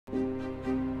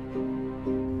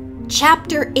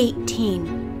Chapter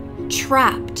 18.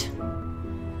 Trapped.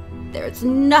 There's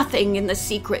nothing in the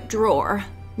secret drawer.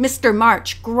 Mr.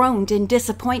 March groaned in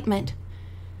disappointment.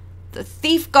 The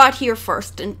thief got here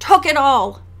first and took it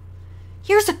all.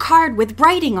 Here's a card with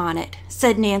writing on it,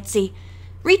 said Nancy,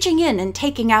 reaching in and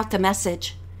taking out the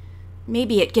message.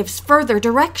 Maybe it gives further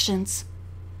directions.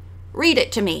 Read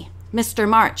it to me, Mr.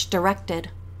 March directed.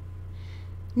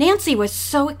 Nancy was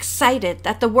so excited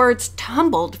that the words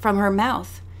tumbled from her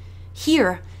mouth.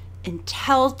 Here, in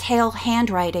telltale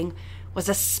handwriting, was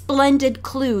a splendid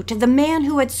clue to the man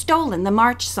who had stolen the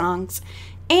March songs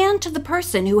and to the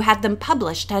person who had them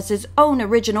published as his own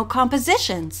original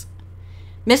compositions.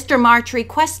 Mr. March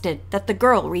requested that the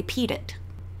girl repeat it.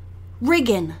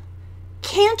 Riggin,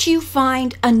 can't you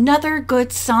find another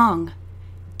good song?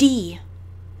 D.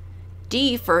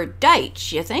 D for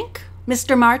Deitch, you think?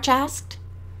 Mr. March asked.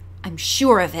 I'm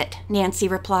sure of it, Nancy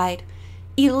replied,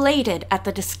 elated at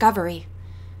the discovery.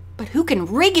 But who can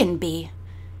Riggin be?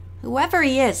 Whoever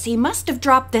he is, he must have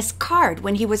dropped this card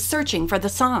when he was searching for the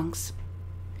songs.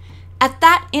 At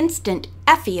that instant,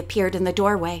 Effie appeared in the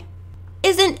doorway.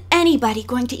 Isn't anybody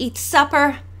going to eat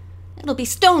supper? It'll be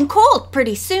stone cold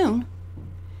pretty soon.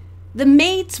 The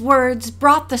maid's words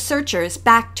brought the searchers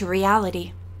back to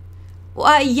reality.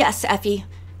 Why, yes, Effie.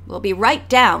 We'll be right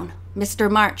down,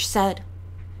 Mr. March said.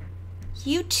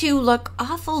 You two look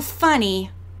awful funny.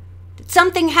 Did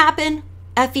something happen?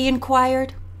 Effie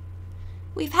inquired.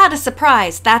 We've had a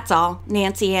surprise, that's all,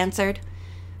 Nancy answered.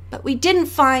 But we didn't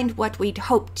find what we'd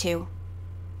hoped to.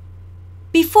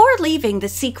 Before leaving the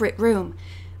secret room,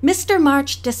 Mr.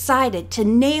 March decided to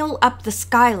nail up the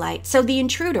skylight so the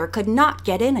intruder could not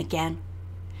get in again.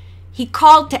 He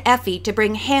called to Effie to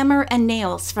bring hammer and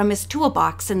nails from his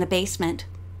toolbox in the basement.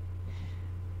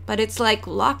 But it's like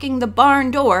locking the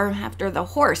barn door after the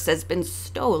horse has been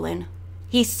stolen,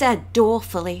 he said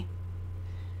dolefully.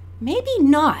 Maybe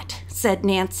not, said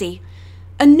Nancy,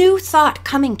 a new thought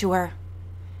coming to her.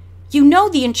 You know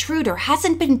the intruder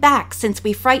hasn't been back since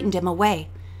we frightened him away.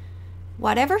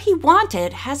 Whatever he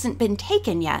wanted hasn't been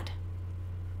taken yet.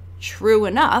 True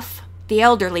enough, the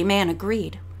elderly man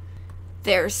agreed.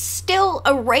 There's still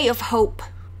a ray of hope.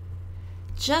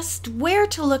 Just where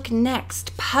to look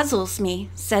next puzzles me,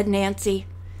 said Nancy.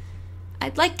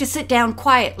 I'd like to sit down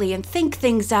quietly and think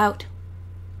things out.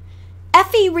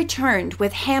 Effie returned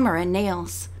with hammer and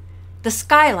nails. The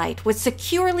skylight was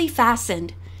securely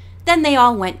fastened. Then they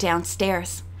all went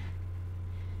downstairs.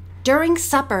 During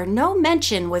supper, no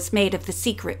mention was made of the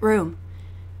secret room.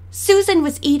 Susan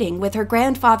was eating with her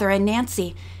grandfather and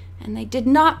Nancy, and they did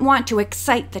not want to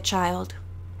excite the child.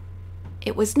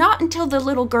 It was not until the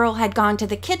little girl had gone to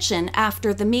the kitchen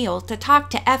after the meal to talk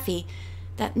to Effie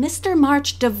that Mr.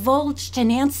 March divulged to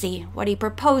Nancy what he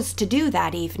proposed to do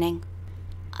that evening.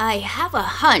 I have a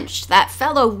hunch that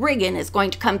fellow Riggin is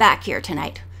going to come back here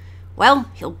tonight.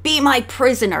 Well, he'll be my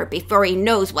prisoner before he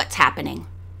knows what's happening.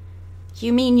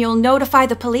 You mean you'll notify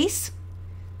the police?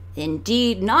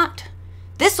 Indeed not.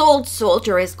 This old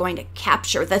soldier is going to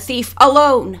capture the thief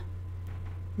alone.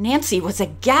 Nancy was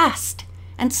aghast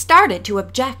and started to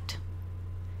object.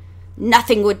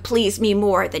 Nothing would please me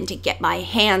more than to get my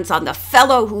hands on the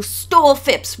fellow who stole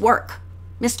Phipp's work,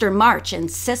 Mr. March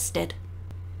insisted.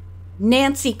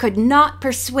 Nancy could not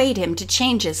persuade him to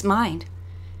change his mind.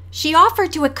 She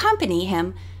offered to accompany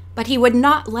him, but he would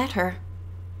not let her.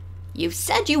 You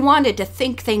said you wanted to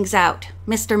think things out,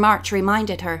 Mr. March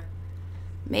reminded her.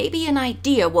 Maybe an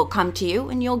idea will come to you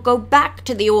and you'll go back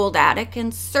to the old attic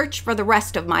and search for the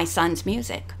rest of my son's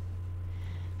music.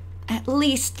 At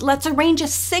least let's arrange a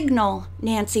signal,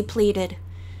 Nancy pleaded.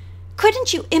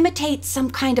 Couldn't you imitate some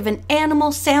kind of an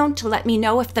animal sound to let me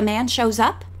know if the man shows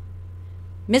up?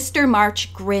 Mr.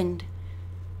 March grinned.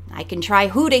 I can try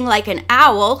hooting like an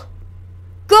owl.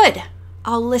 Good,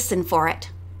 I'll listen for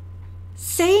it.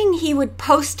 Saying he would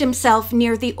post himself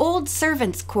near the old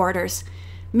servants' quarters,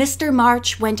 Mr.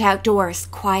 March went outdoors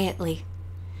quietly.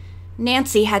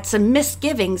 Nancy had some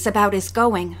misgivings about his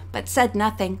going, but said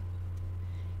nothing.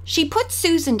 She put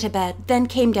Susan to bed, then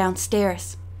came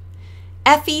downstairs.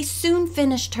 Effie soon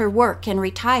finished her work and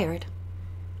retired.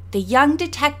 The young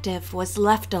detective was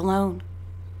left alone.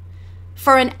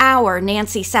 For an hour,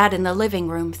 Nancy sat in the living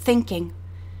room, thinking.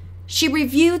 She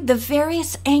reviewed the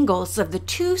various angles of the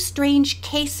two strange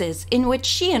cases in which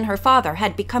she and her father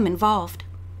had become involved.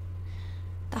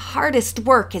 The hardest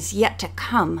work is yet to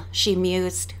come, she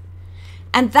mused.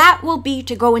 And that will be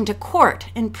to go into court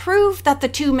and prove that the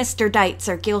two Mr. Deights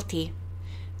are guilty.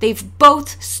 They've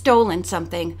both stolen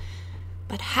something,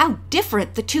 but how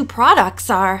different the two products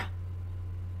are.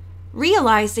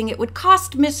 Realizing it would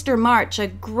cost Mr. March a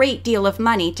great deal of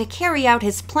money to carry out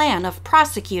his plan of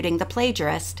prosecuting the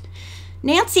plagiarist,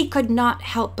 Nancy could not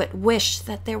help but wish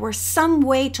that there were some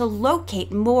way to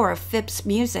locate more of Phipps's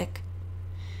music.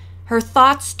 Her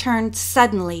thoughts turned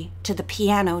suddenly to the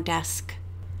piano desk.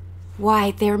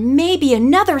 Why, there may be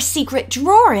another secret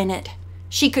drawer in it,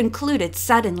 she concluded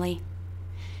suddenly.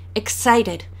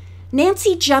 Excited,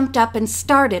 Nancy jumped up and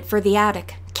started for the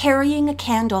attic, carrying a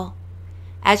candle.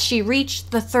 As she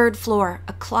reached the 3rd floor,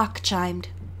 a clock chimed.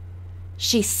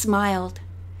 She smiled.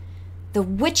 The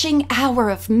witching hour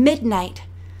of midnight.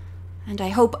 "And I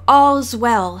hope all's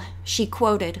well," she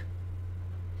quoted.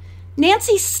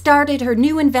 Nancy started her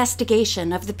new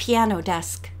investigation of the piano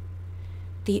desk.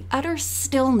 The utter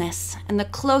stillness and the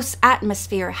close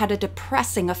atmosphere had a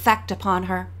depressing effect upon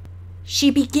her.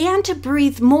 She began to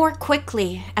breathe more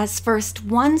quickly as first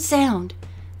one sound,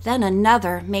 then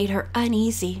another made her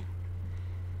uneasy.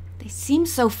 They seem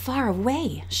so far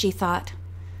away, she thought.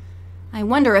 I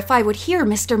wonder if I would hear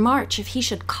Mr. March if he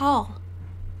should call.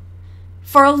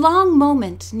 For a long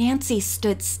moment, Nancy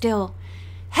stood still,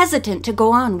 hesitant to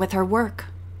go on with her work.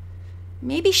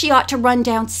 Maybe she ought to run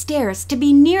downstairs to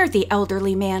be near the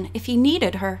elderly man if he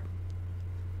needed her.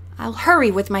 I'll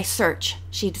hurry with my search,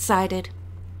 she decided.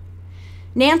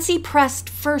 Nancy pressed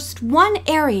first one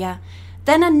area,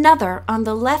 then another on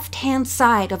the left-hand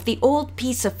side of the old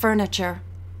piece of furniture.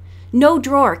 No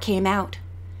drawer came out.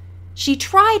 She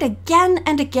tried again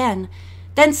and again,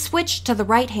 then switched to the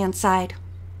right-hand side.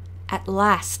 At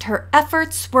last, her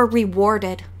efforts were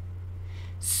rewarded.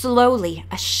 Slowly,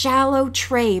 a shallow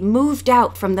tray moved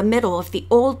out from the middle of the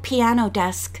old piano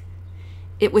desk.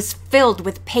 It was filled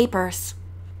with papers.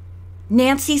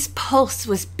 Nancy's pulse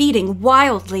was beating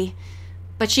wildly,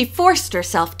 but she forced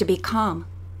herself to be calm.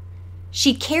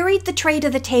 She carried the tray to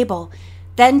the table,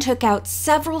 then took out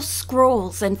several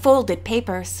scrolls and folded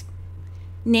papers.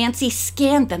 Nancy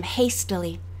scanned them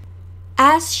hastily.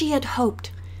 As she had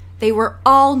hoped, they were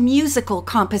all musical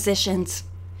compositions.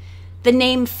 The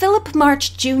name Philip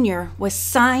March, Jr. was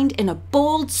signed in a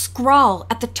bold scrawl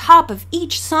at the top of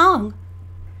each song.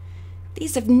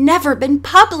 These have never been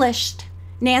published,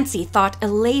 Nancy thought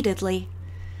elatedly.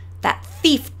 That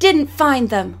thief didn't find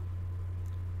them.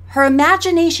 Her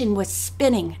imagination was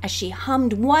spinning as she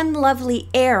hummed one lovely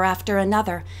air after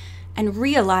another and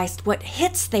realized what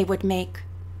hits they would make.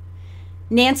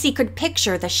 Nancy could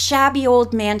picture the shabby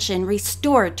old mansion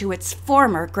restored to its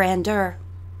former grandeur.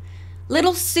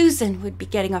 Little Susan would be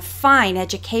getting a fine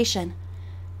education.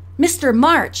 Mr.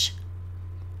 March.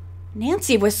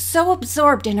 Nancy was so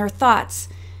absorbed in her thoughts,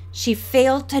 she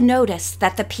failed to notice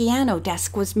that the piano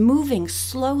desk was moving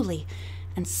slowly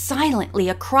and silently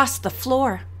across the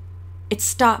floor. It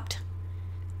stopped.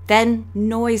 Then,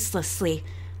 noiselessly,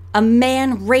 a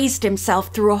man raised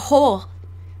himself through a hole.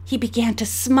 He began to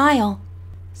smile.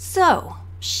 So,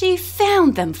 she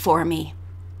found them for me,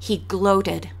 he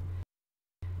gloated.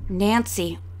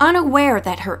 Nancy, unaware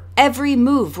that her every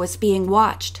move was being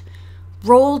watched,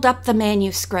 rolled up the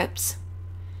manuscripts.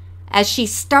 As she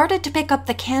started to pick up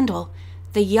the candle,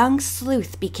 the young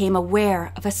sleuth became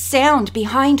aware of a sound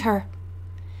behind her.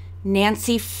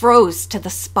 Nancy froze to the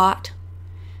spot.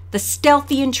 The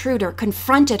stealthy intruder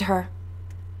confronted her.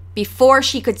 Before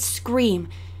she could scream,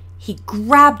 he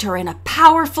grabbed her in a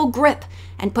powerful grip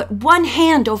and put one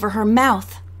hand over her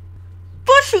mouth.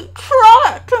 "Bushy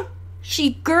Trot!"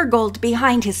 she gurgled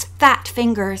behind his fat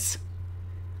fingers.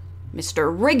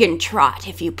 "Mr. Riggentrot,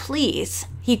 if you please,"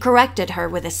 he corrected her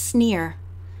with a sneer.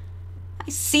 "I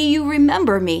see you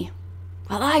remember me.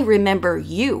 Well, I remember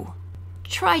you.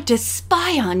 Tried to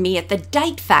spy on me at the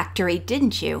Dite factory,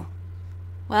 didn't you?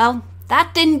 Well,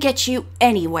 that didn't get you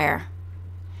anywhere."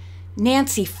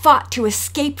 Nancy fought to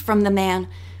escape from the man,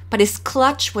 but his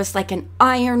clutch was like an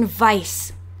iron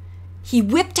vice. He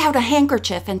whipped out a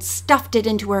handkerchief and stuffed it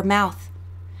into her mouth.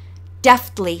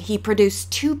 Deftly, he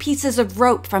produced 2 pieces of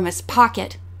rope from his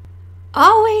pocket.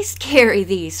 "Always carry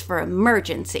these for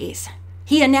emergencies,"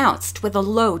 he announced with a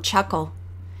low chuckle.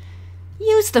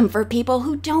 "Use them for people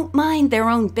who don't mind their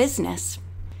own business.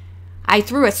 I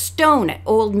threw a stone at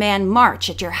old man March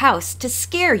at your house to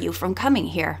scare you from coming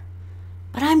here.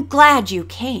 But I'm glad you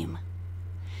came."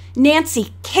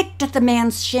 Nancy kicked at the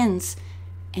man's shins,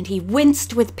 and he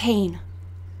winced with pain.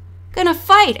 "Gonna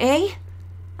fight, eh?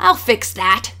 I'll fix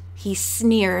that," he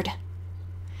sneered.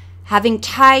 Having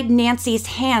tied Nancy's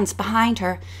hands behind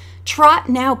her, Trot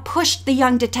now pushed the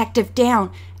young detective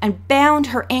down and bound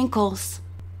her ankles.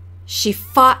 She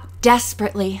fought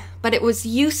desperately, but it was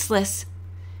useless.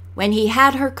 When he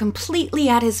had her completely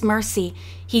at his mercy,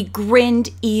 he grinned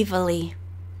evilly.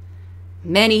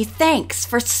 "Many thanks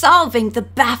for solving the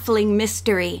baffling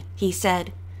mystery," he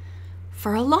said.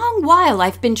 "For a long while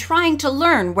I've been trying to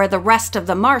learn where the rest of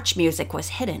the march music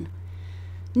was hidden.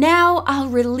 Now I'll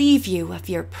relieve you of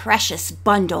your precious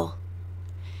bundle."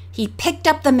 He picked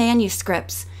up the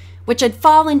manuscripts, which had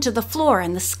fallen to the floor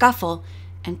in the scuffle,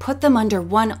 and put them under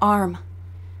one arm.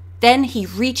 Then he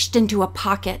reached into a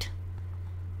pocket.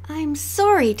 "I'm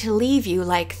sorry to leave you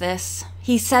like this,"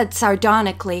 he said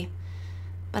sardonically,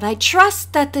 "but I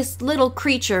trust that this little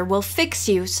creature will fix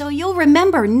you so you'll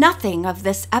remember nothing of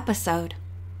this episode."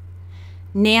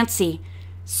 Nancy,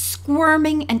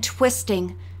 squirming and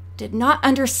twisting, did not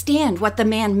understand what the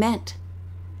man meant.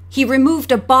 He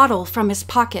removed a bottle from his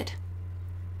pocket.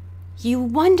 "You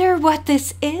wonder what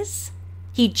this is?"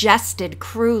 he jested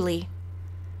cruelly.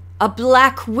 "A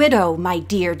black widow, my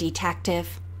dear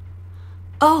detective."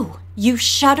 "Oh, you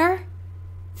shudder?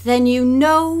 Then you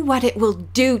know what it will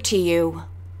do to you."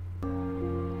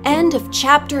 End of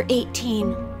chapter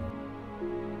 18.